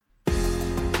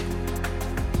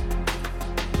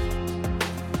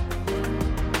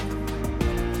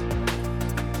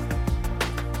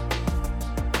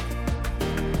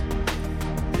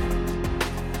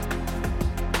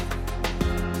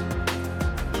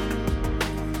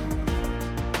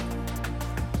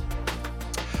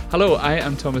Hello, I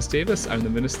am Thomas Davis. I'm the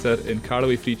minister in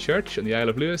Carloway Free Church in the Isle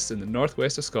of Lewis in the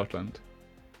northwest of Scotland.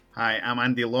 Hi, I'm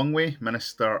Andy Longway,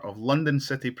 Minister of London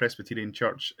City Presbyterian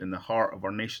Church in the heart of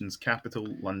our nation's capital,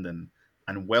 London,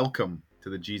 and welcome to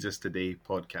the Jesus Today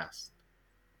podcast.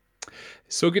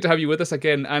 So good to have you with us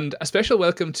again, and a special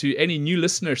welcome to any new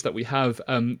listeners that we have.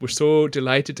 We're so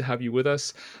delighted to have you with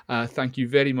us. Thank you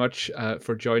very much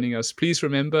for joining us. Please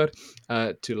remember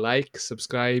to like,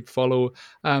 subscribe, follow,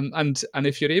 and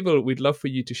if you're able, we'd love for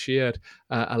you to share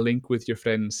a link with your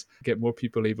friends, get more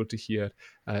people able to hear.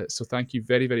 So thank you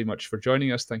very, very much for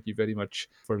joining us. Thank you very much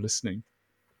for listening.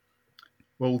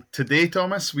 Well, today,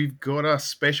 Thomas, we've got a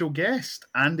special guest,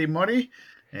 Andy Murray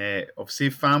of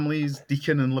Save Families,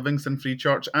 Deacon in Livingston Free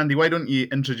Church. Andy, why don't you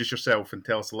introduce yourself and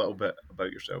tell us a little bit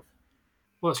about yourself?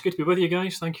 Well, it's good to be with you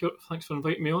guys. Thanks for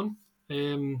inviting me on.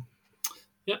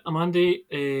 I'm Andy,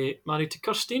 married to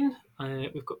Kirstine.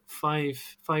 We've got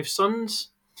five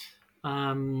sons.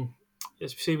 As we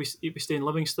say, we stay in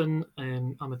Livingston.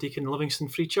 I'm a deacon in Livingston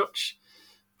Free Church,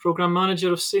 programme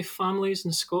manager of Safe Families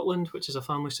in Scotland, which is a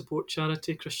family support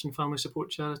charity, Christian family support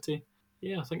charity.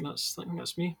 Yeah, I think that's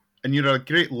me. And you're a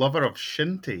great lover of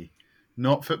shinty,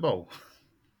 not football.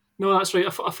 No, that's right.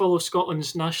 I follow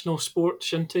Scotland's national sport,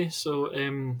 shinty. So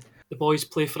the boys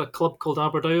play for a club called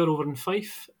Aberdour over in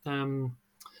Fife. And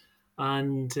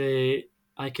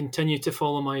I continue to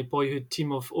follow my boyhood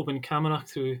team of Oban Camanachd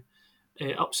through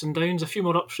ups and downs. A few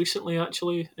more ups recently,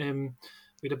 actually. We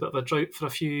had a bit of a drought for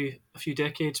a few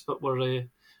decades, but we're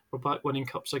back winning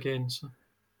cups again. So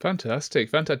Fantastic.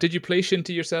 Did you play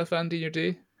shinty yourself, Andy, in your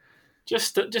day?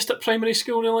 Just at primary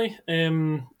school, really.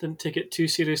 Didn't take it too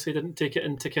seriously. Didn't take it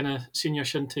into kind of senior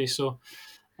shinty. So,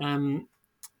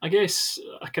 I guess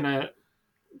I kind of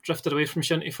drifted away from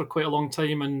shinty for quite a long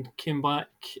time and came back.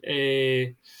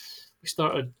 We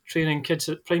started training kids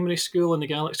at primary school in the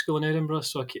Gaelic School in Edinburgh.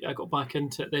 So I got back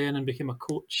into it then and became a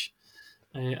coach.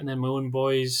 And then my own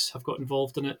boys have got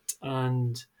involved in it,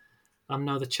 and I'm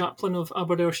now the chaplain of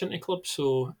Aberdour Shinty Club.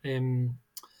 So.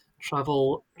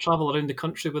 Travel around the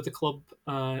country with the club,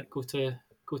 go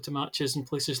to matches in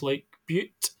places like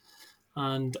Bute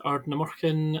and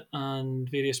Ardnamurchan and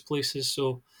various places.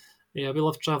 So yeah, we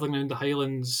love travelling around the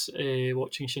Highlands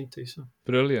watching shinty. So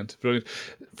Brilliant.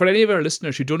 For any of our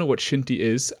listeners who don't know what shinty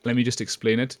is, let me just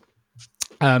explain it.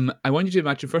 I want you to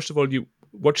imagine, first of all, you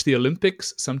watch the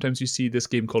Olympics. Sometimes you see this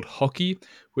game called hockey,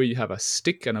 where you have a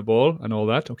stick and a ball and all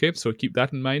that. Okay, so keep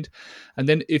that in mind. And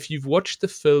then if you've watched the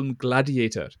film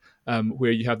Gladiator,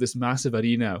 where you have this massive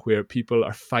arena where people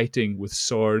are fighting with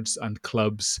swords and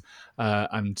clubs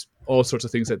and all sorts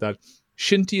of things like that,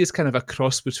 shinty is kind of a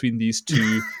cross between these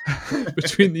two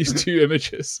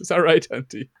images. Is that right,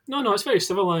 Andy? No, it's very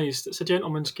civilised. It's a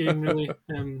gentleman's game, really.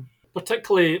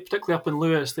 Particularly up in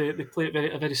Lewis, they play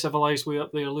it a very civilised way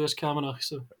up there, Lewis Camanachd.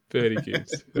 So very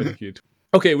good.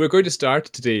 Okay, we're going to start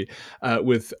today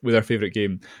with our favourite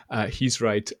game. He's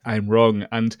right, I'm wrong.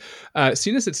 And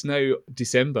seeing as it's now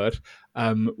December,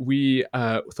 we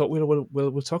thought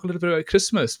we'll talk a little bit about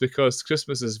Christmas, because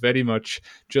Christmas is very much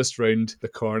just round the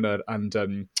corner.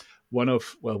 And one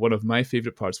of my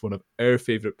favourite parts, one of our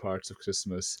favourite parts of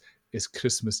Christmas is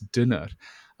Christmas dinner.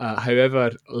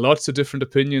 However, lots of different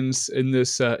opinions in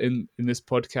this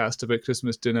podcast about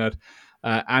Christmas dinner.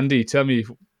 Andy, tell me,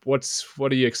 what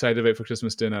are you excited about for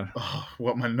Christmas dinner? Oh,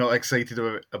 what am I not excited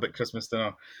about Christmas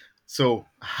dinner? So,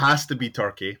 has to be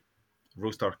turkey,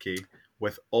 roast turkey,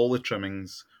 with all the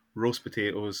trimmings, roast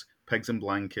potatoes, pigs in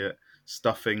blanket,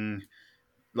 stuffing.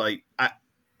 Like, I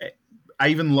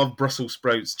even love Brussels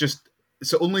sprouts. Just,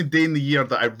 it's the only day in the year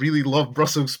that I really love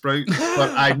Brussels sprouts.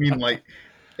 But I mean, like,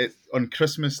 on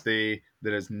Christmas Day,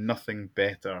 there is nothing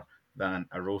better than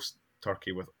a roast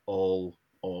turkey with all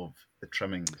of the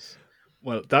trimmings.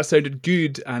 Well, that sounded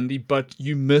good, Andy, but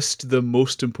you missed the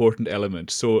most important element.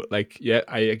 So,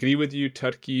 I agree with you,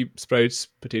 turkey, sprouts,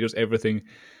 potatoes, everything.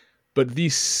 But the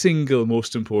single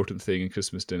most important thing in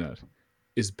Christmas dinner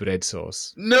is bread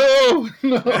sauce. No.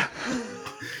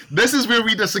 This is where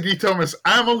we disagree, Thomas.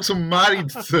 I'm also married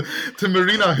to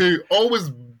Marina, who always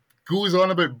goes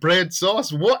on about bread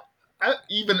sauce. What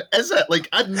even is it? Like,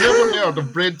 I'd never heard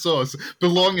of bread sauce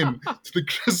belonging to the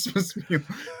Christmas meal.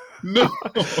 No.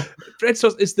 Bread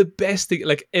sauce is the best thing.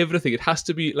 Like, everything, it has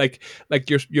to be like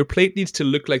your plate needs to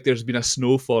look like there's been a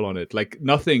snowfall on it. Like,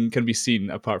 nothing can be seen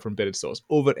apart from bread sauce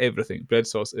over everything. Bread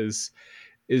sauce is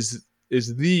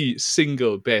the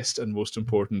single best and most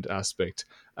important aspect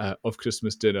of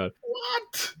Christmas dinner.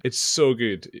 What? It's so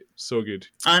good.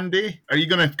 Andy, are you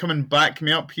going to come and back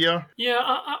me up here? Yeah,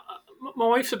 my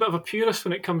wife's a bit of a purist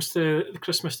when it comes to the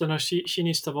Christmas dinner. She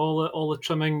needs to have all the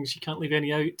trimmings. You can't leave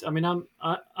any out. I mean,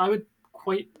 I would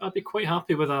I'd be quite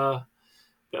happy with a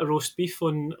bit of roast beef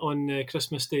on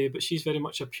Christmas Day, but she's very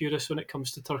much a purist when it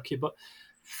comes to turkey. But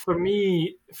for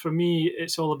me,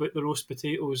 it's all about the roast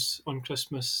potatoes on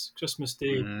Christmas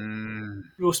Day.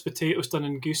 Roast potatoes done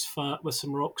in goose fat with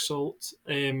some rock salt,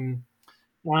 and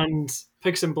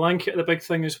pigs in blanket are the big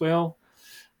thing as well.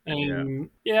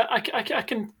 I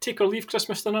can take or leave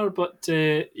Christmas dinner, but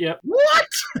What?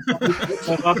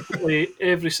 absolutely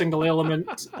every single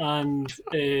element, and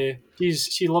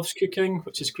she loves cooking,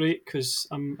 which is great because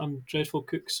I'm a dreadful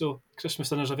cook. So Christmas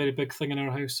dinner is a very big thing in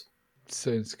our house.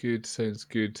 Sounds good.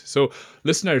 So,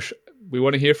 listeners, we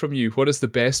want to hear from you. What is the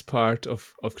best part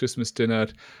of Christmas dinner?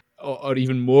 Or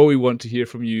even more, we want to hear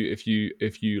from you if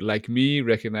you, like me,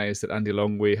 recognise that Andy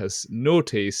Longway has no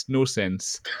taste, no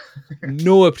sense,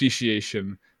 no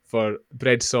appreciation for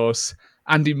bread sauce.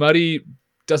 Andy Murray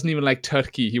doesn't even like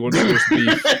turkey. He wants roast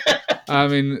beef. I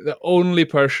mean, the only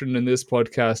person in this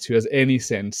podcast who has any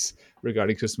sense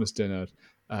regarding Christmas dinner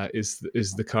is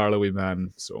the Carloway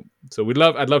man. So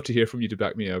I'd love to hear from you to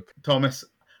back me up. Thomas,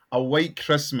 a white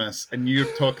Christmas and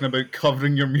you're talking about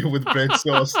covering your meal with bread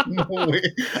sauce. No way.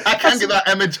 I can't get that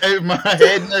image out of my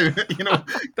head now.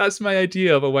 That's my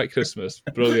idea of a white Christmas.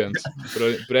 Brilliant.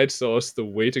 Bread sauce, the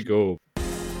way to go.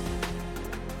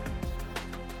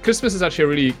 Christmas is actually a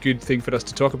really good thing for us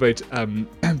to talk about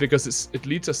because it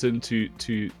leads us into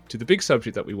the big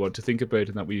subject that we want to think about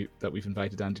and that we've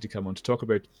invited Andy to come on to talk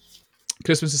about.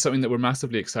 Christmas is something that we're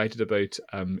massively excited about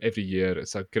every year.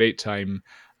 It's a great time.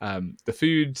 The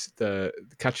food, the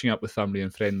catching up with family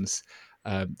and friends,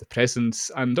 the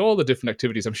presents, and all the different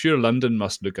activities. I'm sure London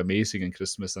must look amazing in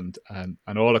Christmas, and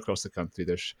all across the country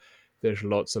there's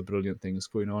lots of brilliant things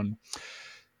going on.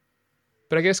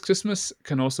 But I guess Christmas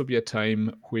can also be a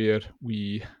time where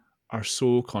we are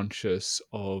so conscious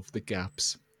of the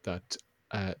gaps that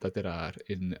there are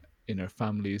in our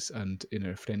families and in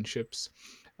our friendships.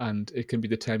 And it can be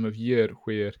the time of year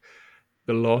where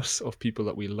the loss of people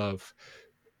that we love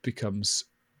becomes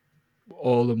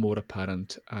all the more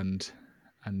apparent and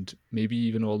maybe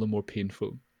even all the more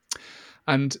painful.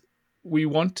 And we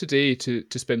want today to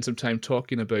spend some time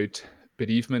talking about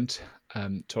bereavement,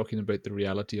 talking about the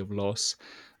reality of loss,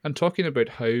 and talking about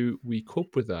how we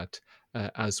cope with that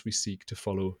as we seek to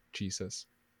follow Jesus.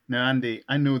 Now, Andy,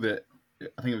 I know that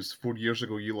I think it was 4 years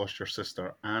ago you lost your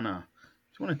sister, Anna.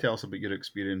 Do you want to tell us about your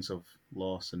experience of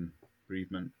loss and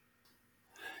bereavement?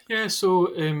 Yeah, so,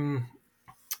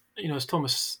 as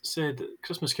Thomas said,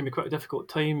 Christmas can be quite a difficult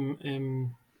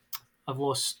time. I've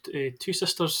lost 2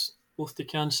 sisters, both to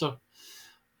cancer.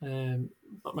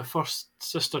 But my first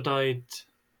sister died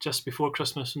just before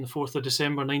Christmas on the 4th of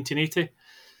December 1980.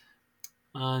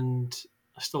 And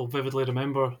I still vividly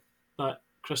remember that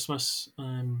Christmas.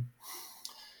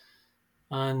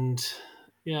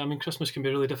 Christmas can be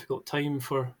a really difficult time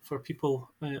for people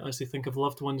as they think of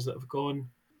loved ones that have gone.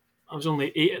 I was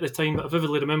only 8 at the time, but I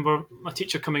vividly remember my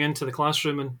teacher coming into the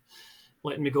classroom and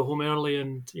letting me go home early,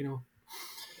 and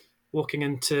walking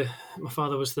into, my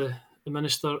father was the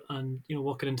minister, and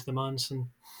walking into the manse, and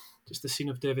just the scene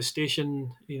of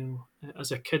devastation.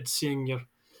 As a kid, seeing your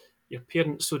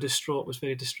parents so distraught was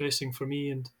very distressing for me,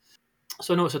 and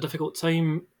so I know it's a difficult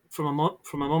time for my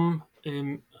mum.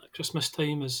 At Christmas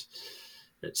time, as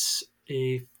it's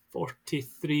a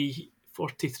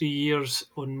 43 years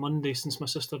on Monday since my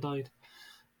sister died,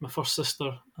 my first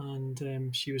sister,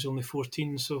 and she was only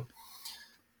 14. So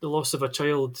the loss of a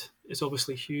child is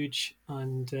obviously huge,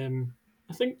 and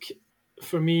I think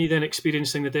for me, then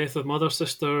experiencing the death of my other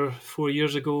sister 4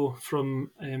 years ago from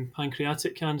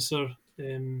pancreatic cancer,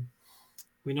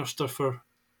 we nursed her for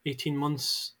 18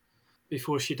 months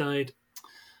before she died.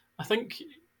 I think,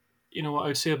 what I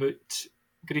would say about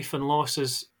grief and loss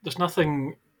is there's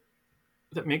nothing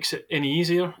that makes it any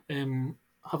easier.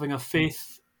 Having a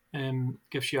faith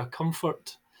gives you a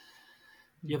comfort.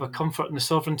 You have a comfort in the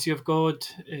sovereignty of God.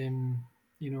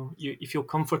 You feel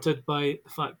comforted by the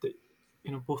fact that,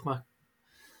 both my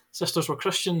sisters were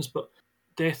Christians, but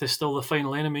death is still the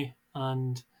final enemy.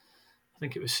 And I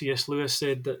think it was C.S. Lewis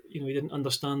said that, he didn't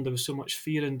understand there was so much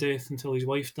fear in death until his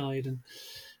wife died. And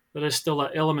there is still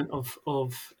that element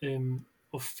of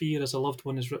fear as a loved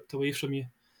one is ripped away from you.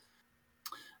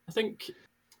 I think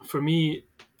for me,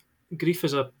 grief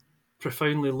is a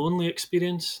profoundly lonely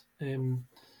experience. Even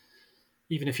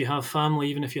if you have family,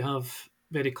 even if you have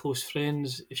very close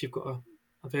friends, if you've got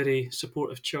a very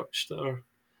supportive church that are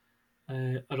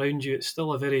around you, it's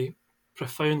still a very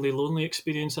profoundly lonely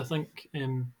experience. I think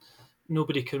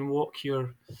nobody can walk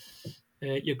your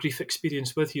grief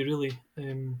experience with you, really.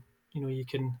 You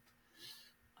can,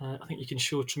 I think you can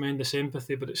show tremendous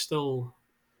empathy, but it's still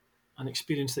an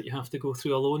experience that you have to go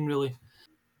through alone, really.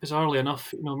 Bizarrely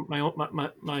enough,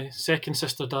 my second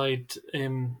sister died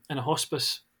in a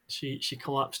hospice. She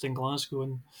collapsed in Glasgow,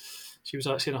 and she was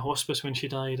actually in a hospice when she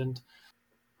died. And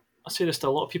I say this to a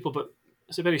lot of people, but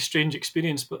it's a very strange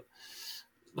experience. But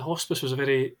the hospice was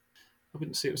I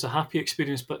wouldn't say it was a happy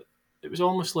experience, but it was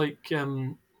almost like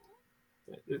the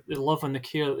love and the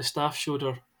care that the staff showed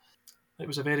her. It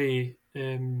was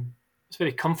it's a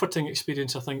very comforting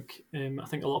experience. I think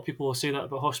a lot of people will say that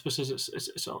about hospices.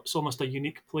 It's almost a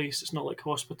unique place. It's not like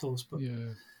hospitals, but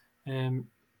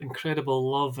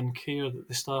incredible love and care that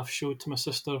the staff showed to my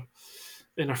sister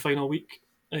in her final week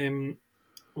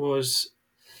was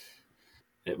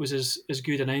as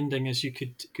good an ending as you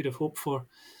could have hoped for.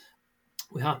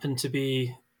 We happened to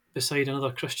be beside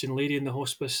another Christian lady in the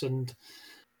hospice, and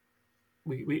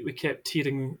we kept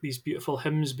hearing these beautiful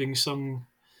hymns being sung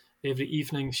every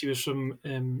evening. She was from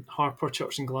Harper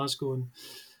Church in Glasgow,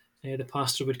 and the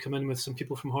pastor would come in with some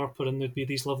people from Harper, and there'd be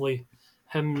these lovely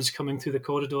hymns coming through the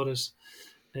corridor as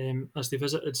they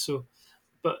visited. So,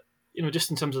 but just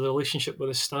in terms of the relationship with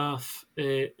the staff,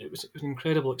 it was an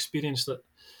incredible experience that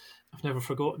I've never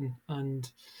forgotten. And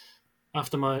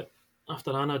after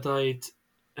Anna died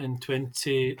in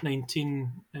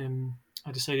 2019,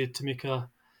 I decided to make a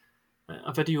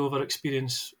video of our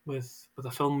experience with a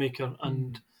filmmaker,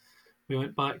 and we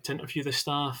went back to interview the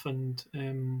staff, and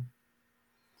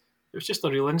it was just a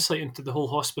real insight into the whole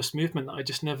hospice movement that I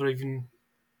just never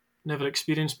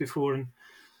experienced before, and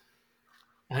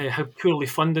how poorly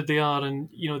funded they are, and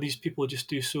these people just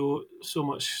do so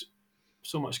much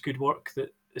good work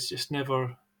that it's just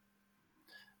never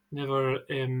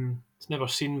it's never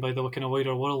seen by the kind of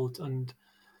wider world. And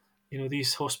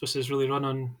these hospices really run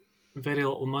on very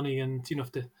little money, and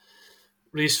have to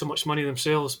raise so much money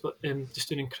themselves, but just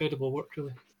doing incredible work,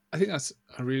 really. I think that's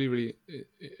a really, really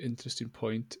interesting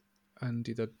point,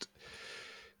 Andy, that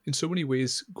in so many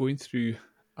ways going through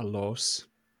a loss,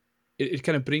 it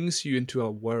kind of brings you into a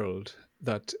world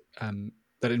that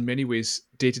that in many ways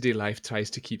day-to-day life tries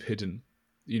to keep hidden.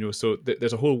 So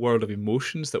there's a whole world of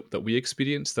emotions that we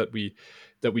experience that we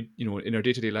in our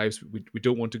day-to-day lives we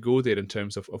don't want to go there in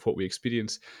terms of what we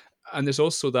experience. And there's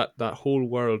also that whole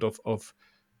world of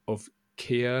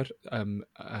care,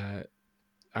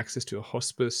 access to a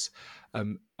hospice,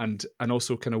 and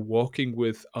also kind of walking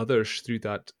with others through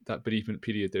that bereavement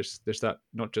period. There's that,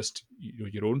 not just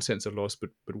your own sense of loss, but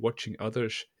watching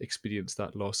others experience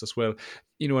that loss as well.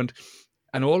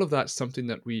 And all of that's something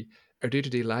that our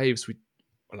day-to-day lives,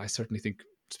 I certainly think,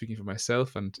 speaking for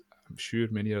myself, and I'm sure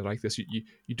many are like this,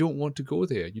 you don't want to go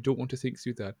there. You don't want to think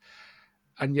through that.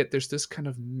 And yet there's this kind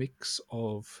of mix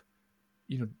of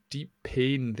deep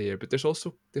pain there, but there's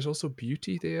also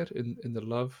beauty there in the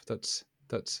love that's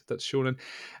shown. And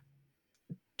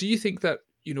do you think that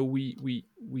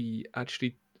we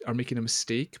actually are making a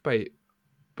mistake by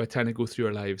trying to go through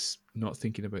our lives not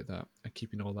thinking about that and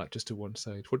keeping all that just to one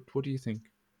side? What do you think?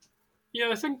 Yeah,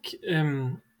 I think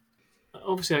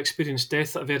obviously I experienced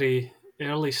death at a very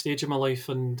early stage of my life,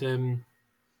 and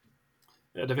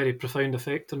it had a very profound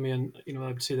effect on me. And I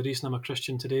would say the reason I'm a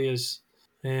Christian today is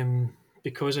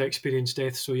because I experienced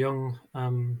death so young.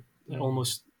 It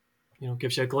almost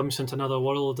gives you a glimpse into another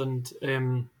world, and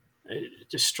it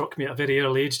just struck me at a very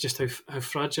early age just how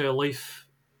fragile life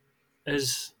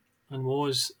is and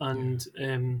was. And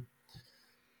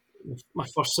my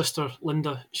first sister,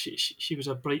 Linda, she was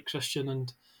a bright Christian,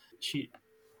 and she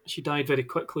died very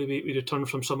quickly. We returned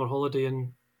from summer holiday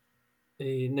in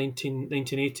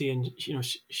 1980, and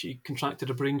she contracted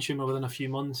a brain tumor within a few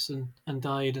months and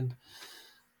died. And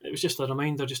it was just a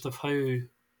reminder just of how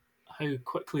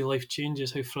quickly life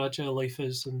changes, how fragile life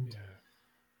is, and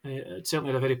it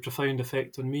certainly had a very profound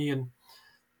effect on me, and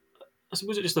I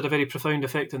suppose it just had a very profound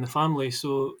effect on the family.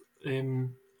 So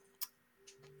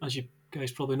as you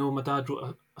guys probably know, my dad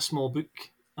wrote a small book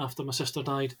after my sister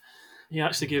died. He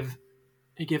actually gave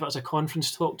it as a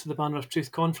conference talk to the Banner of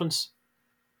Truth conference.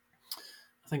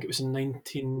 I think it was in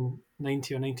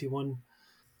 1990 or 91,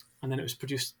 and then it was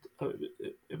produced.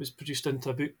 It was produced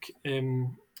into a book,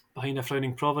 Behind a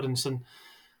Frowning Providence, and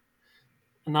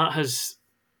that has,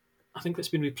 I think that's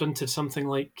been reprinted something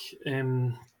like, I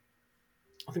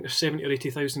think there's 70 or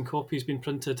 80,000 copies been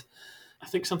printed. I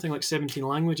think something like 17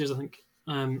 languages. I think,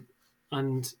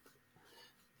 and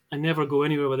I never go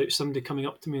anywhere without somebody coming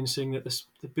up to me and saying that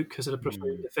the book has had a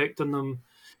profound effect on them.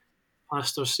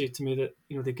 Pastors say to me that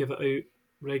they give it out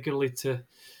regularly to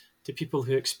people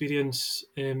who experience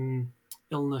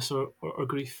illness or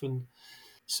grief, and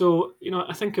so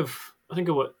I think of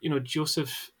what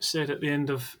Joseph said at the end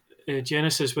of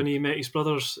Genesis when he met his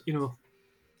brothers,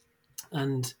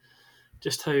 and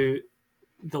just how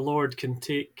the Lord can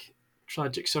take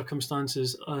tragic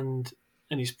circumstances and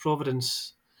in His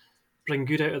providence bring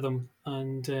good out of them.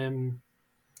 And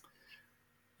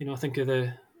I think of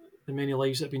the many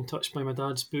lives that have been touched by my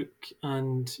dad's book,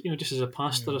 and just as a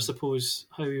pastor, I suppose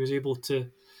how he was able to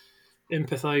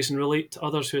empathise and relate to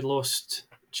others who had lost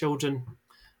children.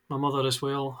 My mother as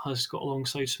well has got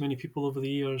alongside so many people over the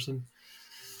years, and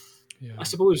I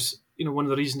suppose one of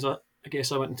the reasons I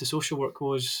guess I went into social work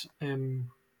was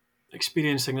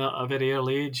experiencing that at a very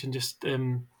early age, and just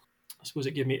I suppose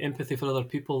it gave me empathy for other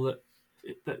people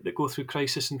that go through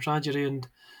crisis and tragedy, and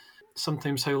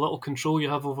sometimes how little control you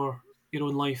have over your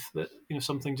own life, that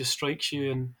something just strikes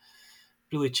you and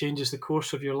really changes the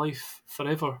course of your life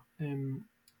forever.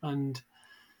 And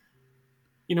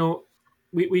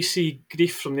we see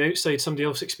grief from the outside. Somebody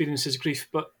else experiences grief,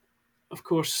 but of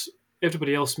course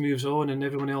everybody else moves on and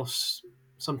everyone else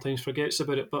sometimes forgets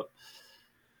about it. But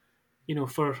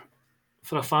for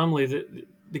a family,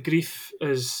 the grief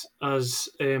is as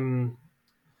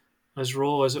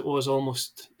raw as it was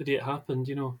almost the day it happened.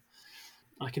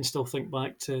 I can still think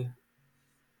back to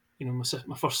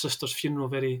my first sister's funeral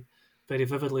very, very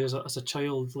vividly as a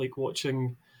child, like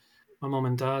watching my mum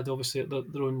and dad, obviously at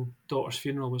their own daughter's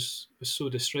funeral was so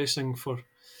distressing for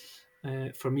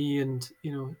me, and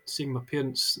seeing my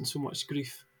parents in so much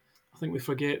grief. I think we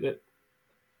forget that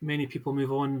many people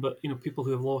move on, but people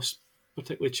who have lost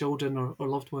particularly children or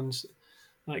loved ones,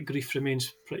 that grief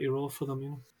remains pretty raw for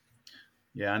them.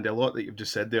 Yeah, and a lot that you've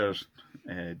just said there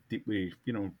deeply,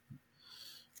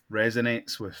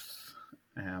 resonates with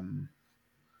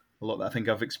a lot that I think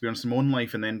I've experienced in my own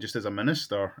life, and then just as a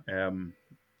minister,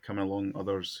 coming along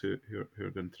others who are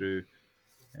going through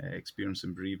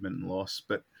experiencing bereavement and loss.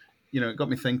 But it got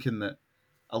me thinking that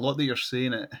a lot that you're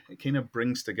saying, it kind of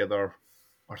brings together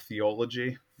our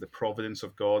theology, the providence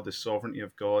of God, the sovereignty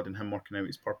of God, and Him working out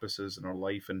His purposes in our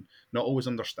life, and not always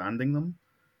understanding them,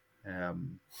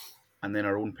 and then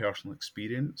our own personal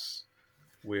experience,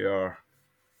 where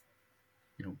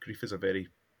grief is a very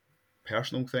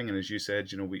personal thing, and as you said,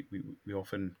 we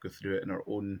often go through it in our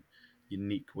own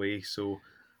unique way. So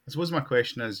I suppose my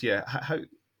question is, how,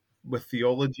 with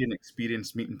theology and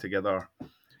experience meeting together,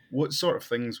 what sort of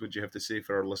things would you have to say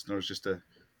for our listeners just to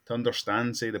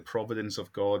understand, say, the providence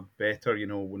of God better?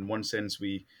 In one sense,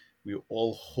 we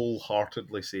all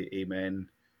wholeheartedly say amen,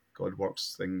 God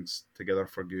works things together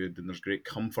for good, and there's great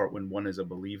comfort when one is a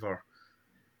believer.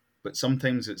 But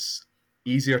sometimes it's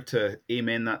easier to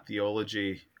amen that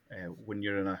theology when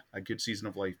you're in a good season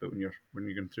of life, but when you're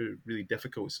going through really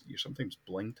difficult, you're sometimes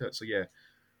blind to it. So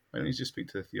why don't you just speak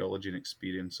to the theology and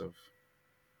experience of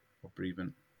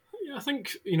bereavement? Yeah, I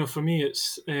think for me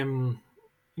it's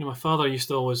my father used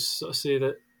to always sort of say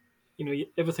that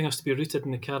everything has to be rooted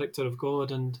in the character of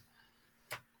God, and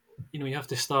you have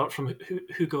to start from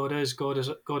who God is. God is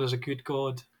a good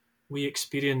God. We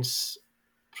experience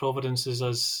providences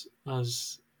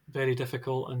as very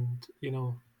difficult and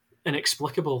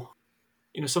inexplicable.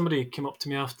 Somebody came up to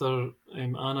me after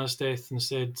Anna's death and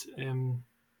said,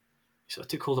 I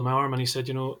took hold of my arm and he said,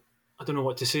 I don't know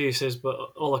what to say. He says, but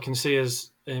all I can say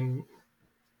is, as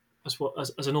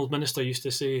an old minister used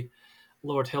to say,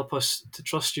 Lord, help us to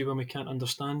trust you when we can't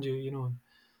understand you.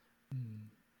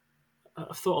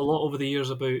 I've thought a lot over the years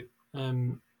about,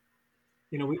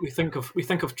 we think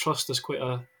of trust as quite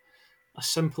a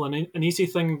simple and an easy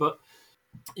thing, but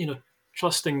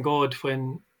trusting God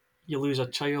when you lose a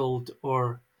child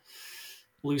or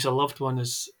lose a loved one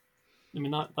is,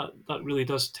 that really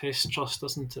does test trust,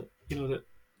 doesn't it? That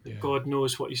God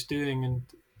knows what He's doing, and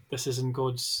this is in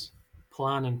God's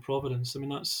plan and providence.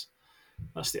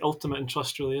 That's the ultimate in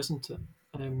trust, really, isn't it?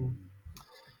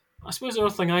 I suppose the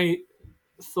other thing I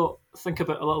think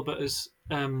about a little bit is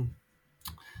I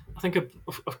think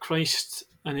of Christ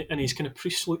and His kind of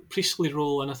priestly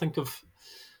role, and I think of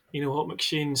what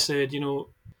McShane said.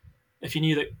 If you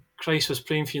knew that Christ was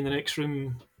praying for you in the next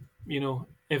room,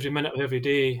 every minute of every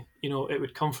day, it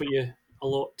would comfort you a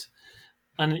lot.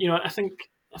 And I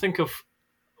think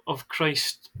of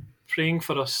Christ praying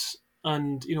for us,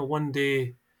 and one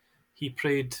day He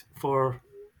prayed for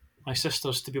my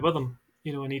sisters to be with Him,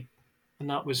 and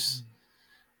that was,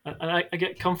 and I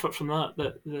get comfort from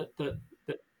that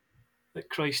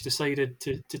Christ decided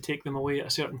to take them away at a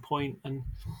certain point. And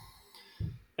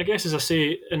I guess, as I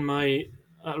say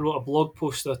I wrote a blog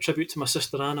post, a tribute to my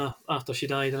sister Anna after she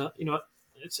died, and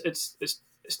it's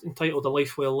entitled "A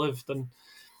Life Well Lived," and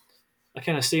I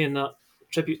kind of say in that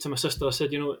tribute to my sister, I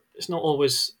said, it's not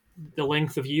always the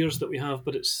length of years that we have,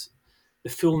 but it's the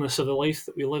fullness of the life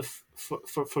that we live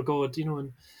for God,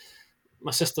 and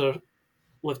my sister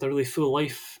lived a really full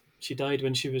life. She died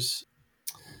when she was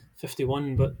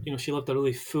 51, but she lived a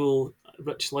really full,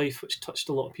 rich life, which touched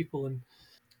a lot of people, and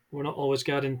we're not always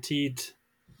guaranteed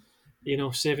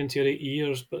 70 or 80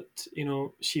 years, but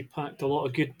she packed a lot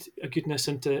of goodness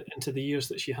into the years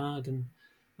that she had, and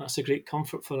that's a great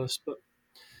comfort for us. But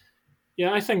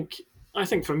yeah, I think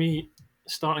for me,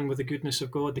 starting with the goodness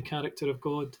of God, the character of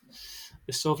God,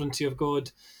 the sovereignty of God,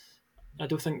 I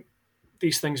don't think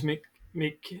these things make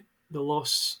the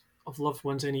loss of loved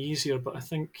ones any easier, but I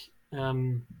think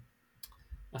a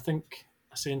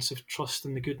sense of trust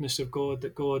in the goodness of God,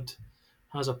 that God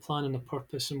has a plan and a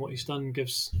purpose, and what He's done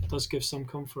does give some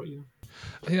comfort.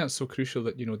 I think that's so crucial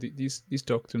that these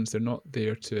doctrines, they're not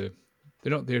there to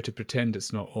pretend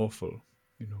it's not awful,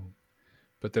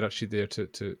 but they're actually there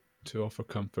to offer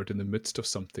comfort in the midst of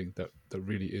something that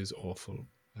really is awful.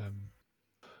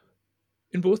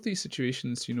 In both these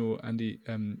situations, Andy,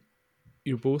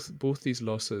 both these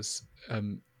losses,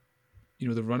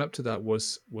 the run up to that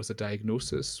was a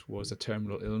diagnosis, was a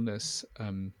terminal illness.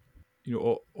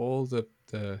 All the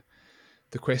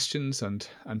questions and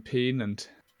pain and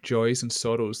joys and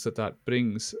sorrows that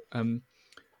brings. Can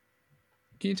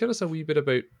you tell us a wee bit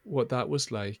about what that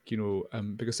was like?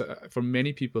 Because for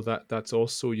many people that's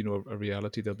also a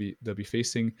reality they'll be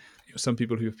facing. Some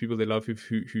people who have people they love who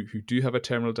do have a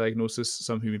terminal diagnosis.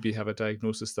 Some who maybe have a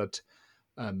diagnosis that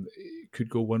could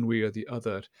go one way or the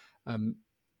other.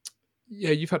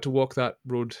 You've had to walk that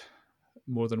road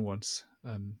more than once.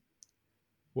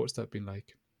 What's that been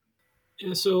like?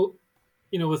 Yeah, so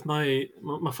with my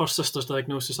first sister's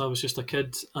diagnosis, I was just a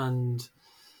kid, and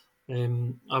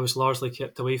I was largely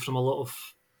kept away from a lot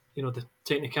of the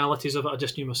technicalities of it. I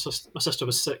just knew my sister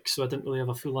was sick, so I didn't really have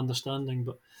a full understanding.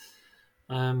 But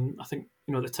I think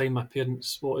at the time my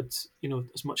parents wanted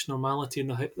as much normality in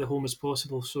the home as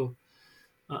possible, so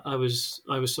I was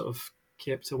sort of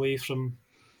kept away from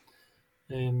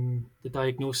the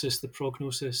diagnosis, the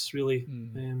prognosis. Really,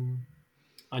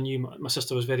 I knew my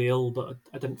sister was very ill, but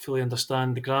I didn't fully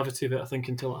understand the gravity of it, I think,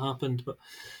 until it happened. But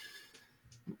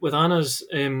with Anna's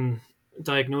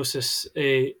diagnosis,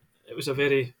 it was a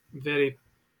very, very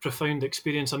profound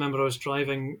experience. I remember I was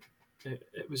driving,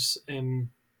 it was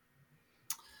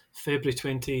February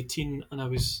 2018, and I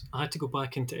had to go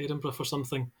back into Edinburgh for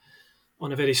something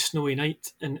on a very snowy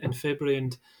night in February.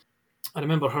 And I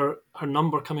remember her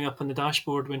number coming up on the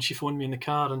dashboard when she phoned me in the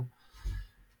car, and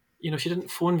she didn't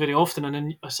phone very often, and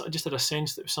then I just had a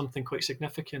sense that it was something quite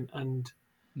significant. And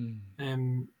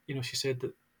she said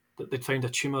that they'd found a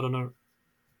tumour on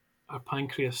her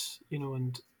pancreas,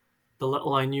 and the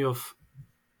little I knew of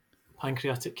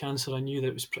pancreatic cancer, I knew that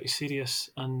it was pretty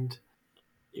serious. And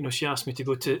she asked me to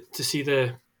go to see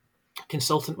the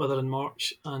consultant with her in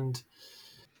March. And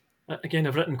again,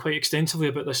 I've written quite extensively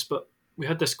about this, but we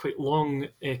had this quite long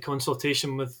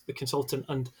consultation with the consultant,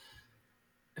 and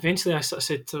eventually I sort of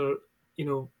said to her,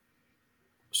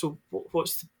 so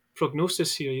what's the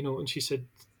prognosis here? And she said,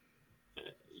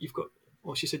 you've got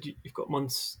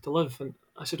months to live. And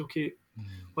I said, okay,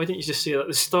 why didn't you just say that at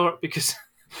the start? Because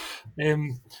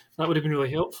that would have been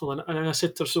really helpful. And I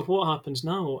said to her, so what happens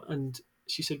now? And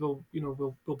she said, well,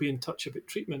 we'll be in touch about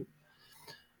treatment.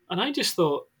 And I just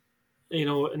thought,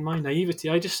 in my naivety,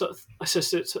 I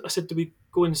said, do we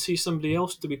go and see somebody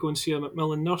else? Do we go and see a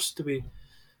Macmillan nurse?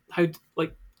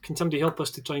 Can somebody help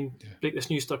us to try and break this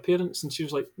news to our parents? And she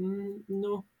was like,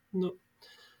 no.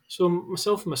 So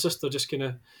myself and my sister just kind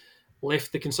of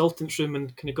left the consultant's room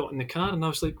and kind of got in the car. And I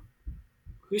was like,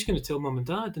 who's going to tell mum and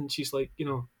dad? And she's like, I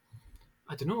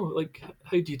don't know, like,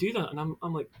 how do you do that? And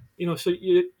I'm like, ever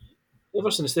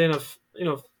since then, I've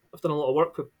done a lot of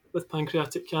work with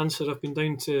pancreatic cancer. I've been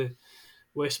down to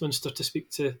Westminster to speak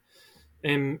to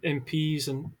MPs,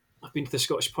 and I've been to the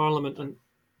Scottish Parliament, and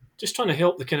just trying to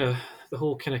help the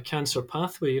whole kind of cancer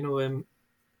pathway.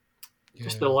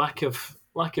 Just the lack of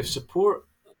support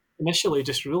initially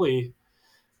just really,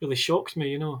 really shocked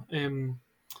me.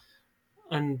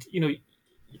 And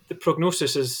the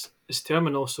prognosis is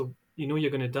terminal, so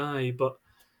you're going to die. But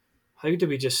how do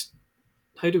we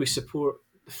support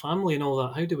the family and all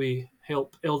that? How do we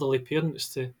help elderly parents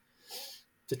to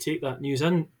take that news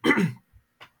in?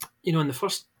 In the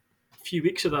first few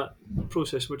weeks of that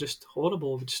process were just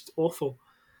horrible, just awful.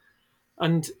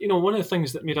 And one of the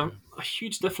things that made a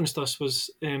huge difference to us was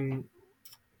the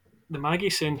Maggie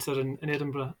Centre in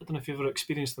Edinburgh. I don't know if you've ever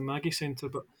experienced the Maggie Centre,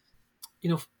 but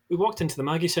we walked into the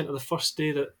Maggie Centre the first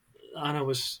day that Anna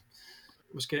was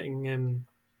getting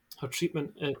her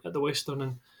treatment at the Western,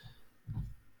 and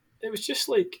it was just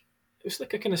like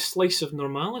a kind of slice of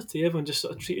normality. Everyone just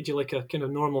sort of treated you like a kind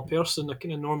of normal person, a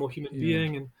kind of normal human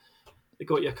being, and they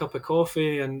got you a cup of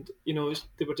coffee, and they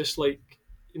were just like,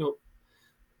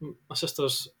 my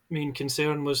sister's main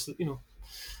concern was,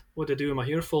 what do I do when my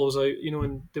hair falls out?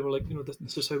 And they were like,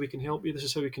 this is how we can help you. This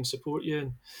is how we can support you.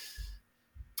 And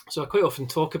so I quite often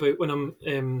talk about when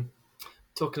I'm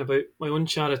talking about my own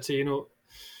charity.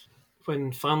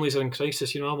 When families are in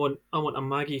crisis, I want a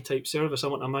Maggie type service. I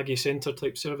want a Maggie Centre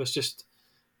type service. Just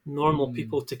normal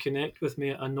people to connect with me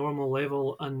at a normal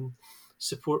level and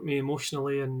support me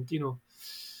emotionally, and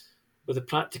with the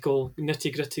practical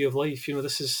nitty gritty of life.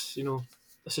 This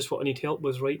is what I need help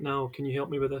with right now. Can you help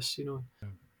me with this?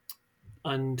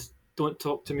 And don't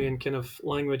talk to me in kind of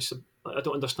language I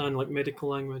don't understand, like medical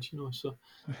language. So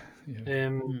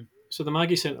so the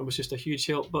Maggie Centre was just a huge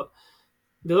help. But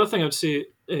the other thing I would say,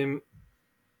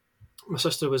 my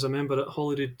sister was a member at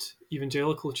Holyrood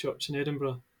Evangelical Church in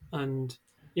Edinburgh, and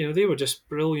they were just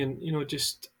brilliant.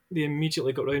 They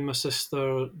immediately got round my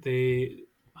sister. They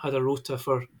had a rota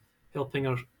for helping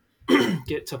her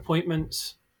get to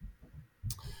appointments.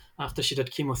 After she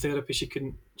did chemotherapy, she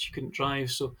couldn't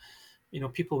drive, so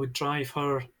people would drive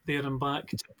her there and back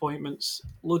to appointments.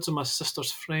 Loads of my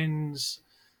sister's friends,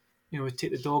 would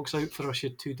take the dogs out for her. She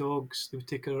had 2 dogs. They would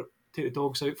take the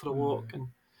dogs out for a walk, and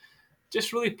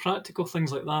just really practical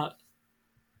things like that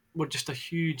were just a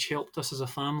huge help to us as a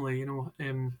family.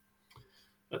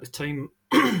 At the time,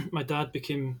 my dad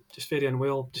became just very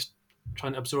unwell, just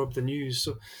trying to absorb the news.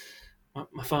 So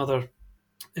my father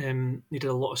needed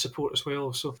a lot of support as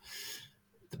well. So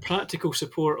the practical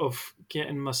support of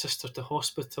getting my sister to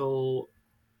hospital,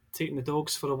 taking the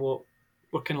dogs for a walk,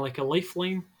 were kind of like a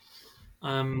lifeline.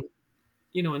 And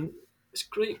it's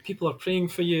great. People are praying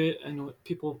for you. I know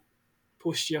people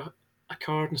post you a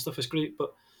card and stuff is great,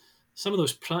 but some of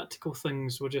those practical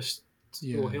things were just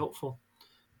so helpful.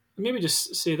 Maybe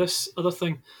just say this other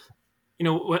thing.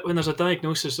 When there's a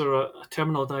diagnosis or a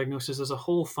terminal diagnosis, there's a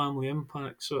whole family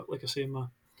impact. So, like I say, my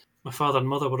father and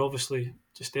mother were obviously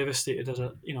just devastated as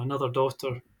another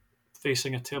daughter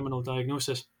facing a terminal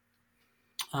diagnosis.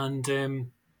 And at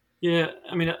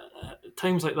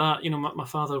times like that, my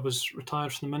father was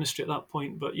retired from the ministry at that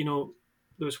point, but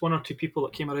there was 1 or 2 people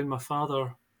that came around my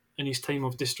father in his time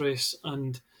of distress,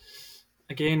 and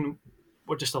again,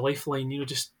 were just a lifeline.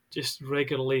 Just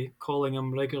regularly calling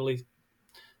him, regularly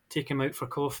take him out for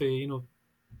coffee.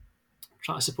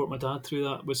 Trying to support my dad through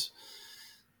that was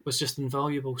just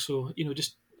invaluable. So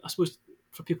just, I suppose,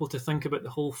 for people to think about the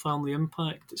whole family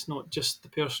impact. It's not just the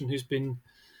person who's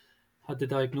had the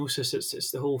diagnosis.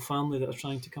 It's the whole family that are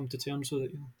trying to come to terms with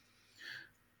it.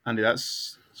 Andy,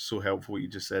 that's so helpful what you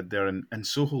just said there, and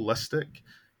so holistic.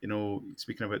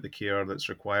 Speaking about the care that's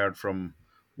required from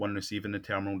one receiving the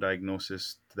terminal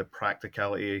diagnosis to the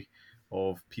practicality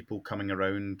of people coming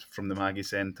around from the Maggie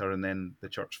Centre and then the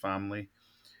church family.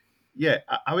 Yeah,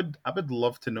 I would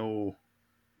love to know,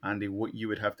 Andy, what you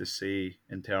would have to say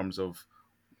in terms of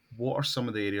what are some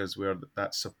of the areas where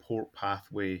that support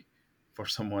pathway for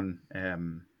someone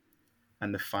and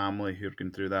the family who are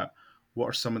going through that. What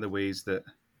are some of the ways that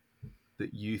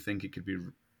you think it could be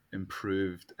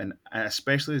improved, and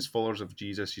especially as followers of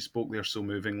Jesus? You spoke there so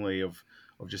movingly of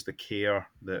just the care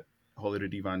that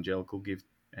Holyrood Evangelical gave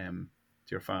to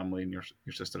your family and your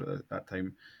sister at that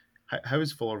time. How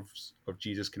as followers of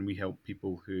Jesus can we help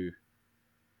people who've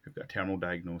got a terminal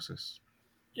diagnosis?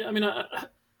 Yeah,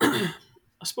 I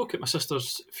spoke at my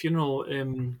sister's funeral.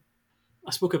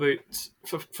 I spoke about,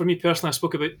 for me personally, I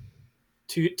spoke about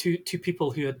two people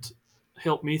who had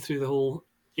helped me through the whole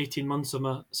 18 months of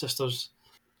my sister's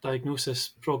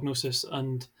prognosis,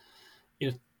 and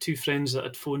 2 friends that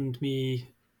had phoned me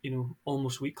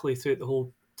almost weekly throughout the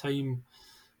whole time,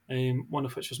 one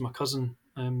of which was my cousin,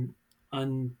 and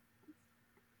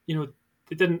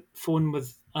they didn't phone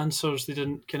with answers. They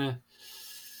didn't kind of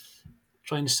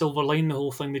try and silver line the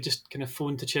whole thing. They just kind of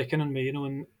phoned to check in on me,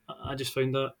 and I just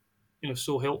found that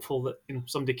so helpful that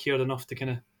somebody cared enough to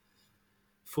kind of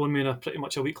phone me on a pretty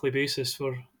much a weekly basis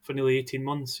for nearly 18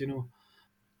 months.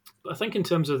 But I think in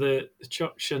terms of the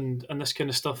church and this kind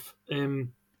of stuff,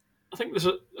 I think there's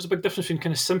a big difference between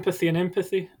kind of sympathy and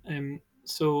empathy.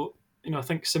 So I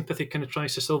think sympathy kind of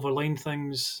tries to silver line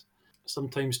things,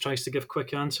 sometimes tries to give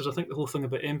quick answers. I think the whole thing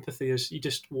about empathy is you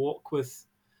just walk with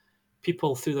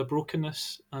people through their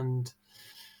brokenness, and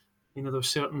there's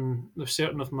certain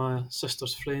of my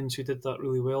sister's friends who did that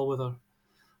really well with her.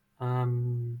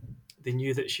 They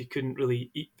knew that she couldn't really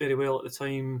eat very well at the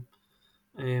time,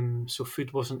 so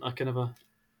food wasn't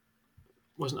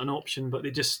an option. But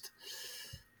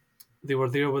they were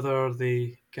there with her.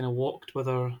 They kind of walked with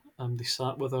her. They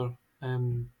sat with her.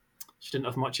 She didn't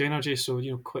have much energy, so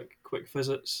quick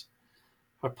visits.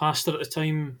 Her pastor at the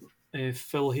time,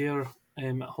 Phil Hare,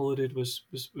 at Holyrood was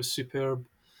superb.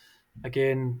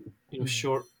 Again,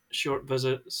 short short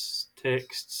visits,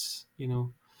 texts,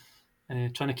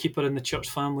 trying to keep her in the church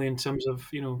family in terms of,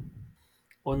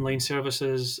 online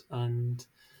services and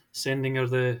sending her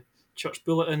the church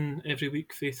bulletin every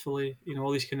week faithfully,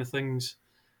 all these kind of things.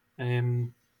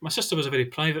 My sister was a very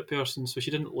private person, so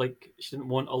she didn't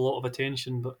want a lot of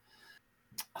attention, but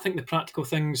I think the practical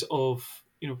things of,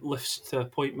 lifts to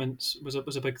appointments was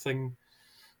a big thing.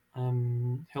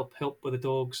 Help with the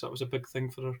dogs, that was a big thing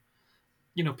for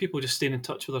her. People just staying in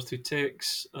touch with her through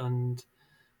texts and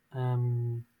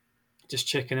just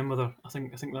checking in with her. I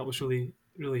think that was really,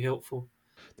 really helpful.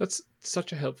 That's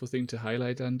such a helpful thing to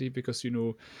highlight, Andy, because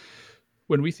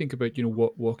when we think about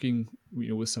walking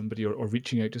with somebody or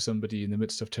reaching out to somebody in the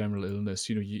midst of terminal illness,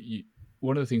 you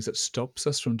one of the things that stops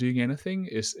us from doing anything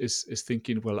is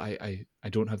thinking, well, I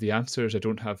don't have the answers, I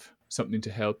don't have something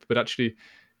to help. But actually,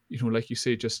 like you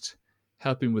say, just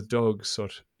helping with dogs, or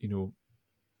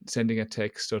sending a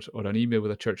text or an email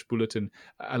with a church bulletin.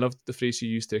 I love the phrase you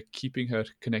used there, keeping her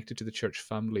connected to the church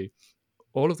family.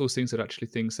 All of those things are actually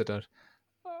things that are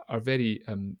very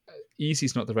easy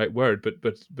is not the right word,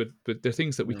 but they're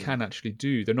things that we can actually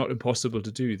do. They're not impossible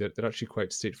to do. They're actually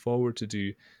quite straightforward to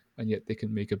do, and yet they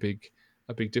can make a big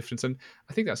difference. And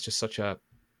I think that's just such a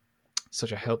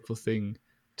helpful thing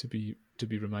to be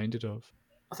reminded of.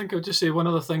 I think I would just say one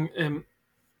other thing.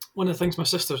 One of the things my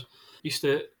sister used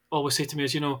to always say to me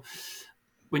is,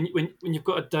 when you've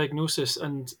got a diagnosis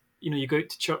and you go out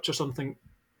to church or something,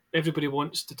 everybody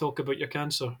wants to talk about your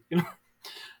cancer,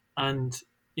 and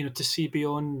to see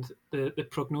beyond the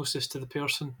prognosis to the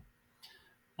person.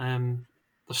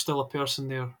 There's still a person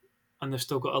there, and they've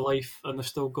still got a life, and they've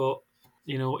still got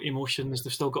emotions,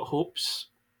 they've still got hopes,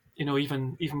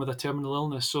 even with a terminal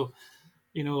illness. So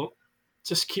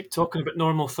just keep talking about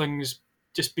normal things.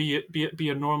 Just be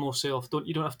your normal self.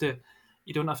 You don't have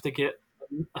to get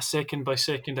a second by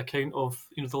second account of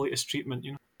the latest treatment.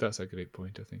 That's a great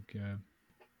point, I think. Yeah.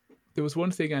 There was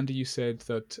one thing, Andy, you said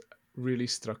that really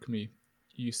struck me.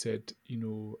 You said,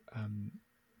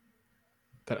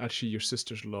 that actually your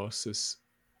sister's loss is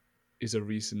a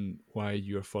reason why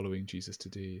you're following Jesus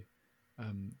today,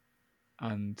 and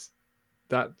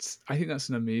I think that's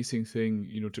an amazing thing,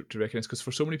 to recognize, because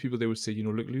for so many people they would say,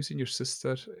 look, losing your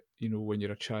sister, when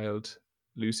you're a child,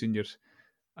 losing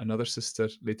another sister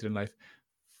later in life,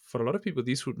 for a lot of people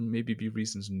these would maybe be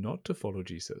reasons not to follow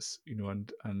Jesus,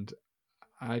 and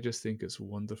I just think it's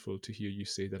wonderful to hear you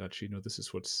say that actually, this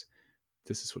is what's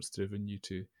driven you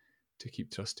to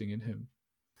keep trusting in him.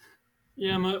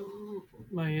 Yeah, my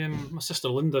sister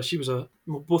Linda, she was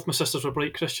both my sisters were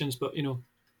bright Christians, but even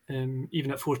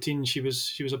at 14 she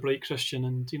was a bright Christian,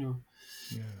 and she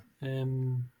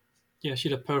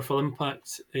had a powerful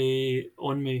impact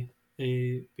on me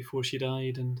before she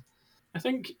died. And I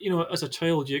think as a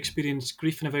child you experience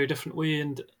grief in a very different way,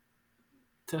 and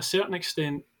to a certain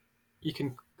extent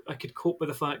I could cope with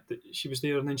the fact that she was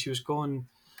there and then she was gone.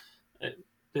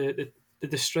 The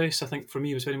distress, I think, for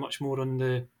me was very much more on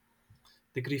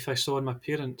the grief I saw in my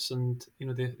parents, and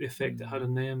the effect it had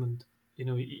on them, and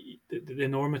the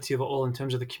enormity of it all in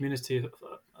terms of the community,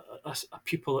 a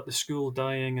pupil at the school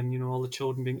dying, and all the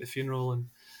children being at the funeral, and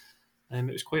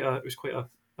it was quite a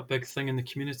big thing in the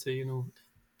community,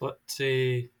 But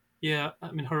yeah,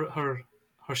 I mean her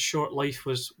short life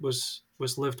was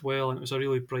lived well, and it was a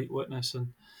really bright witness,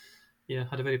 and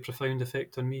had a very profound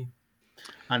effect on me.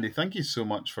 Andy, thank you so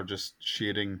much for just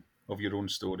sharing of your own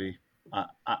story. I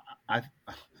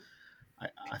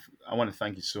want to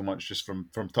thank you so much, just from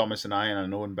Thomas and I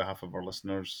know on behalf of our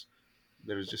listeners.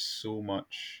 There is just so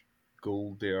much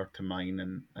gold there to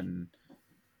mine, and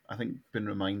I think being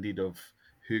reminded of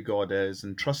who God is,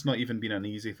 and trust not even being an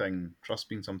easy thing. Trust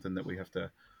being something that we have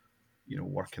to,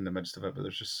 work in the midst of it. But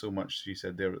there's just so much you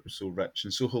said there that was so rich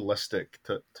and so holistic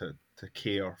to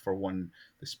care for one,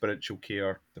 the spiritual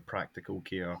care, the practical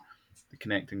care, the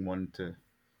connecting one to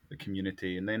the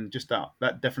community, and then just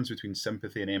that difference between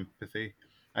sympathy and empathy.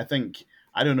 I think,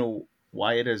 I don't know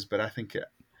why it is, but I think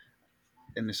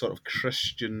in the sort of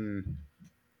Christian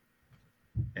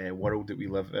world that we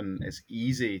live in, it's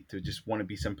easy to just want to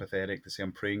be sympathetic, to say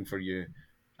I'm praying for you,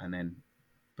 and then,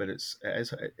 but it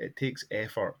takes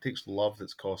effort, it takes love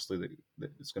that's costly,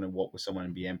 that's going to walk with someone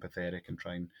and be empathetic and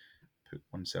try and put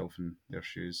oneself in their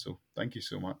shoes. So thank you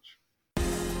so much.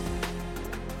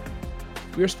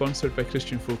 We are sponsored by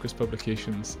Christian Focus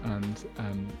Publications,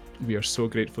 and we are so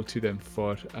grateful to them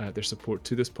for their support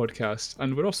to this podcast.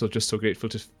 And we're also just so grateful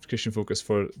to Christian Focus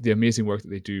for the amazing work that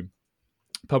they do,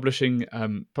 publishing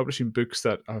books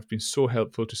that have been so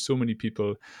helpful to so many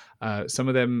people. Some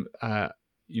of them,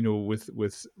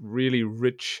 with really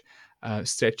rich,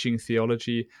 stretching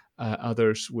theology.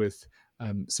 Others with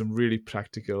some really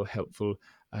practical, helpful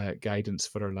guidance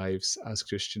for our lives as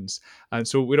Christians. And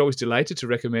so we're always delighted to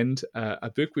recommend a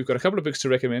book. We've got a couple of books to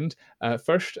recommend.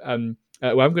 First, I'm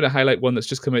going to highlight one that's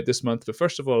just come out this month. But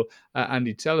first of all,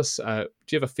 Andy, tell us, do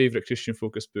you have a favourite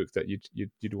Christian-focused book that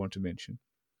you'd want to mention?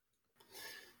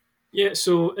 Yeah,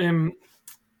 so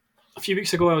a few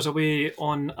weeks ago I was away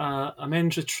on a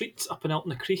men's retreat up in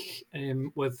Altona-Creek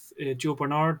with Joe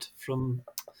Bernard from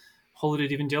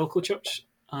Holyrood Evangelical Church,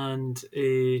 and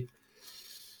a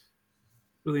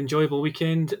really enjoyable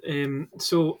weekend.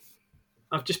 So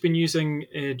I've just been using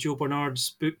Joe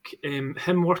Bernard's book, Hymn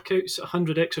Workouts,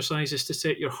 100 Exercises to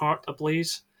Set Your Heart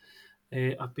Ablaze.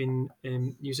 I've been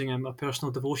using my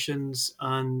personal devotions,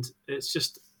 and it's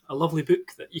just a lovely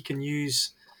book that you can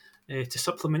use to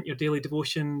supplement your daily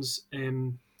devotions.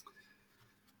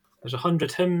 There's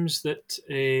 100 hymns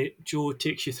that Joe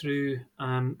takes you through.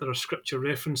 There are scripture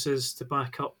references to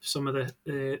back up some of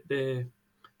the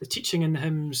teaching in the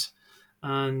hymns,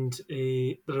 and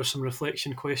there are some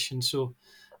reflection questions. So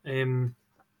when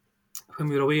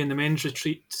we were away in the men's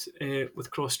retreat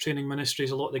with Cross Training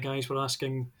Ministries, a lot of the guys were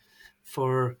asking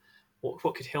for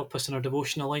what could help us in our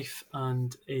devotional life.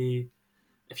 And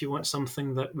if you want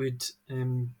something that would,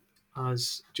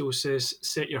 as Joe says,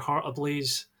 set your heart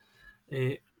ablaze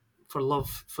for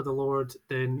love for the Lord,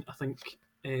 then I think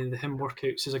the hymn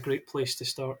workouts is a great place to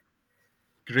start.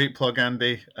 Great plug,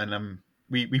 Andy. And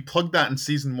we plugged that in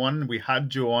season 1. We had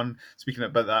Joe on speaking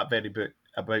about that very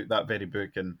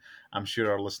book, and I'm sure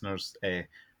our listeners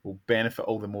will benefit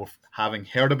all the more having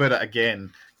heard about it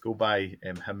again. Go buy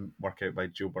Hymn Workout by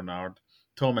Joe Bernard.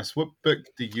 Thomas, what book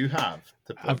do you have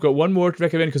to plug? I've got one more to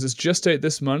recommend because it's just out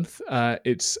this month.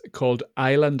 It's called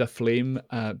Island Aflame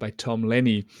by Tom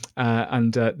Lenny.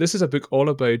 And this is a book all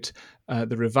about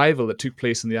the revival that took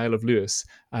place in the Isle of Lewis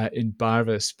in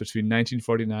Barvas between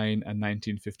 1949 and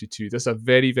 1952. This is a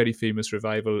very, very famous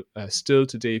revival. Still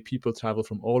today, people travel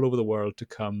from all over the world to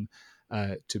come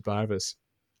to Barvas.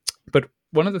 But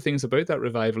one of the things about that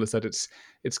revival is that it's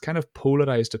kind of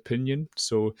polarized opinion.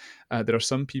 So there are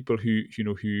some people who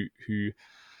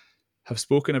have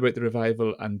spoken about the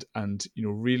revival and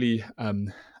really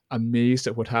amazed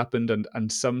at what happened,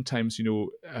 and sometimes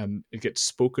it gets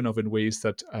spoken of in ways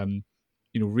that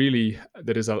really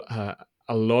there is a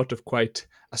lot of quite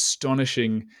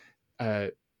astonishing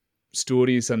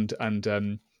stories and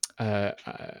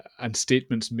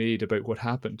statements made about what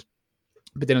happened.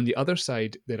 But then on the other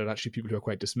side, there are actually people who are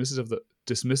quite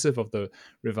dismissive of the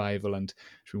revival, and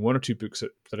there's been one or two books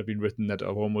that have been written that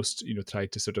have almost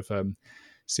tried to sort of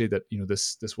say that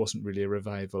this wasn't really a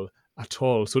revival at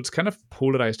all. So it's kind of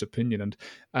polarized opinion,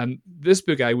 and this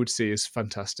book I would say is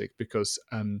fantastic because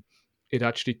it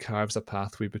actually carves a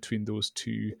pathway between those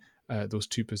two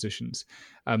positions.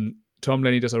 Tom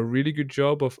Lenny does a really good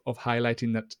job of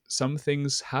highlighting that some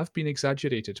things have been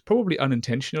exaggerated, probably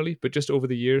unintentionally, but just over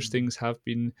the years, things have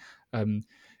been,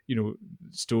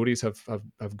 stories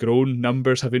have grown,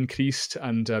 numbers have increased,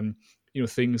 and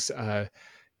things have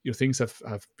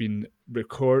been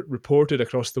reported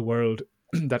across the world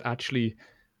that actually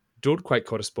don't quite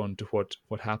correspond to what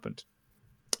happened.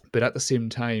 But at the same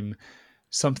time,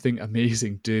 something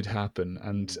amazing did happen,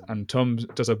 and Tom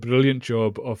does a brilliant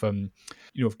job of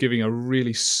giving a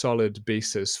really solid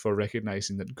basis for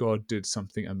recognizing that God did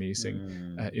something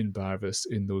amazing in Barvas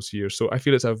in those years. So I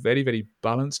feel it's a very, very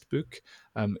balanced book.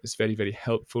 It's very, very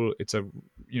helpful. It's a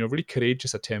really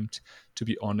courageous attempt to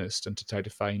be honest and to try to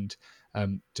find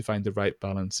the right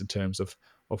balance in terms of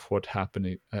what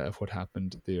happened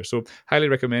there. So highly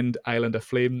recommend Island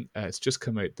Aflame. It's just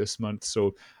come out this month,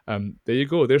 so there you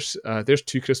go. There's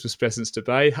two Christmas presents to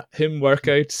buy: Hymn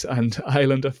Workouts and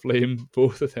Island Aflame.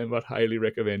 Both of them are highly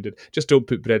recommended. Just don't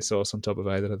put bread sauce on top of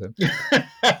either of them.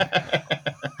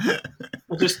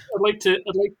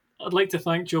 I'd like to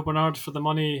thank Joe Bernard for the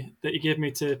money that he gave me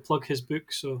to plug his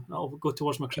book, so that'll go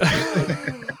towards my Christmas.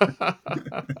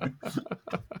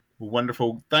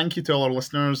 Wonderful. Thank you to all our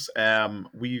listeners.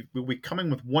 We'll be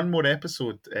coming with one more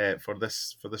episode for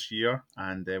this year,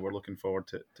 and we're looking forward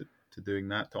to doing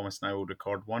that. Thomas and I will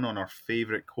record one on our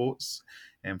favourite quotes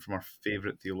from our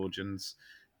favourite theologians.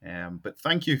 But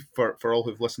thank you for all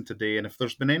who've listened today. And if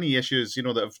there's been any issues,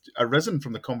 that have arisen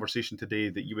from the conversation today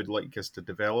that you would like us to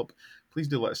develop, please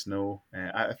do let us know.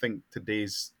 I think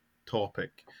today's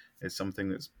topic is something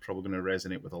that's probably going to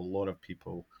resonate with a lot of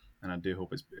people, and I do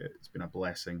hope it's been a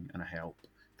blessing and a help.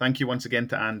 Thank you once again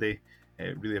to Andy.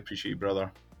 Really appreciate you,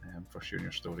 brother, for sharing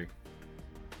your story.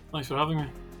 Thanks for having me.